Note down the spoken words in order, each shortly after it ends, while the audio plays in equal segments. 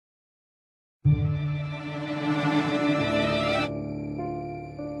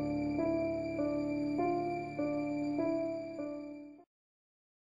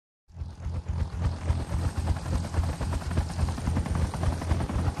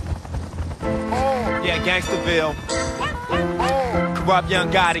Yeah, Ganxtaville. Corrupt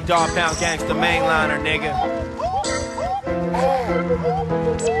Young Gotti, Dog Pound Gangsta Mainliner, nigga.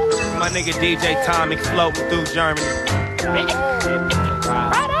 My nigga DJ Tomekk floating through Germany.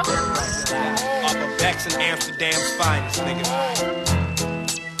 Off of Bex and Amsterdam's finest, nigga.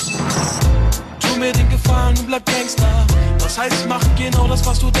 Tu mir den Gefallen und bleib Gangster. Das heißt, mach genau das,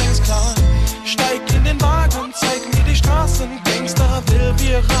 was du denkst, klar. Steig in den Wagen, zeig mir die Straßen. Ganxtaville,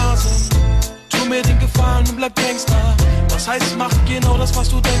 wir rasen. Tu mir den Gefallen und bleib Gangster. Das heißt, mach genau das, was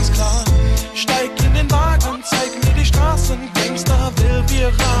du denkst, klar. Steig in den Wagen, zeig mir die Straßen. Ganxtaville, wir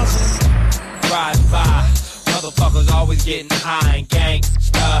rasen. Ride by, motherfuckers always getting high in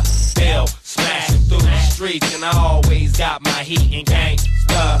Ganxtaville. Smashing through the streets and I always got my heat in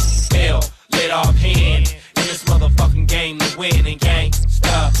Ganxtaville. Lit off hand in this motherfucking game to win in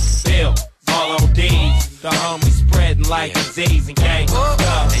Ganxtaville. All ODs, the homies spreading like disease in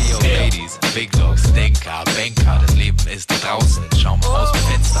Ganxtaville. Hey yo Ladies, Big Dogs, Denker, Banker, das Leben ist draußen. Schau mal aus dem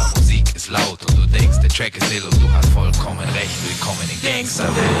Fenster, Musik ist laut und du denkst, der Track ist ill und du hast vollkommen recht. Willkommen in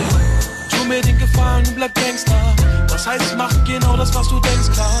Ganxtaville. Tu mir den Gefallen und bleib Gangster. Das heißt, mach genau das, was du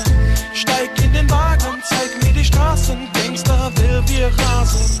denkst, klar. Steig in den Wagen, zeig mir die Straßen. Ganxtaville, wir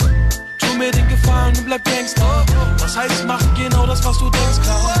rasen. Tu mir den Gefallen und bleib Gangster. Das heißt, mach genau das, was du denkst,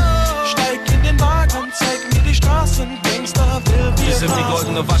 klar. Steig in den Wagen, zeig mir die Straßen. Ganxtaville, wir sind wie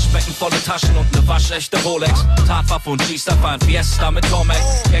goldene Waschbecken, volle Taschen und ne waschechte Rolex. Tatwaffe und G-Star fahren Fiesta mit Tomekk.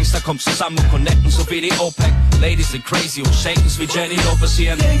 Gangster kommt zusammen und connecten, so wie die OPEC. Ladies sind crazy und shaken's wie Jenny Lopez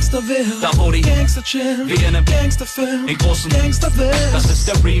hier in Ganxtaville, da wo die Gangster chill, wie in einem Gangsterfilm, in großen Ganxtaville. Das ist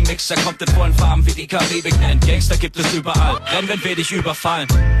der Remix, er kommt in vollen Farben wie die Karibik nennt. Gangster gibt es überall, renn wenn wir dich überfallen.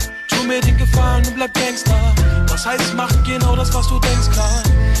 Tu mir den Gefallen und bleib Gangster. Das heißt, mach genau das, was du denkst, klar.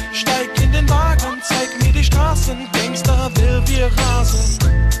 Steig in den Wagen, zeig mir die Straßen. Ganxtaville, wir rasen.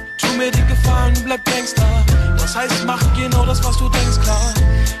 Tu mir den Gefallen und bleib Gangster. Das heißt, mach genau das, was du denkst, klar.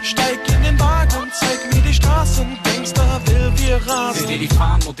 Steig in den Wagen, zeig mir die Straßen. Ganxtaville, wir rasen. Seht ihr die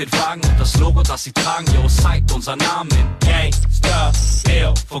Fahnen und den Wagen und das Logo, das sie tragen, yo, zeigt unser Namen in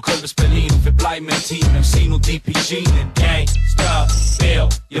Ganxtaville. Von Köln bis Berlin und wir bleiben im Team, MC und DPG in Ganxtaville.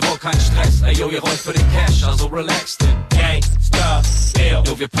 Ihr wollt keinen Stress, ey yo, ihr rollt für den Cash, also relaxed in Ganxtaville.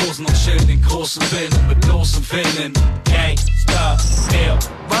 Yo, wir posen und chillen den großen Film mit bloßem Willen in Ganxtaville.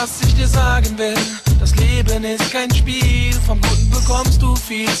 Was ich dir sagen will, das Leben ist kein Spiel. Vom Guten bekommst du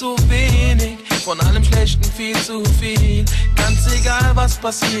viel zu wenig, von allem Schlechten viel zu viel. Ganz egal was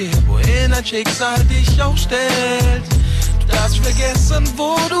passiert, wohin ein Schicksal dich auch stellt. Du darfst nicht vergessen,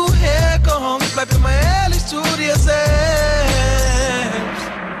 wo du herkommst, bleib immer ehrlich zu dir selbst.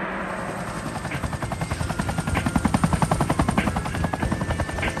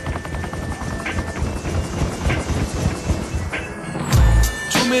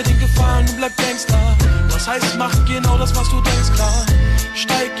 Tu mir den Gefallen und bleib Gangster. Das heißt, mach genau das, was du denkst, klar.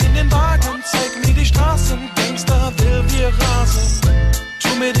 Steig in den Wagen, zeig mir die Straßen. Ganxtaville, wir rasen. Tu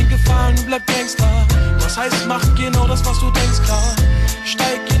mir den Gefallen und bleib Gangster. Das heißt, mach genau das, was du denkst, klar.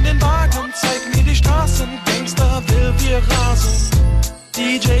 Steig in den Wagen, zeig mir die Straßen. Ganxtaville, wir rasen.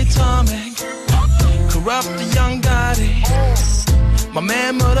 DJ Tomekk, Corrupt the Young Gotti, my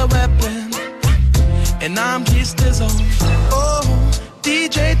man with a weapon, and I'm just his own. Oh,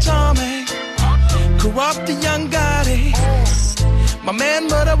 DJ Tomekk, Corrupt the Young Gotti, my man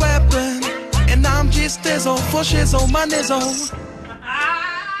with a weapon, and I'm just his own for shizzo, my nizzo.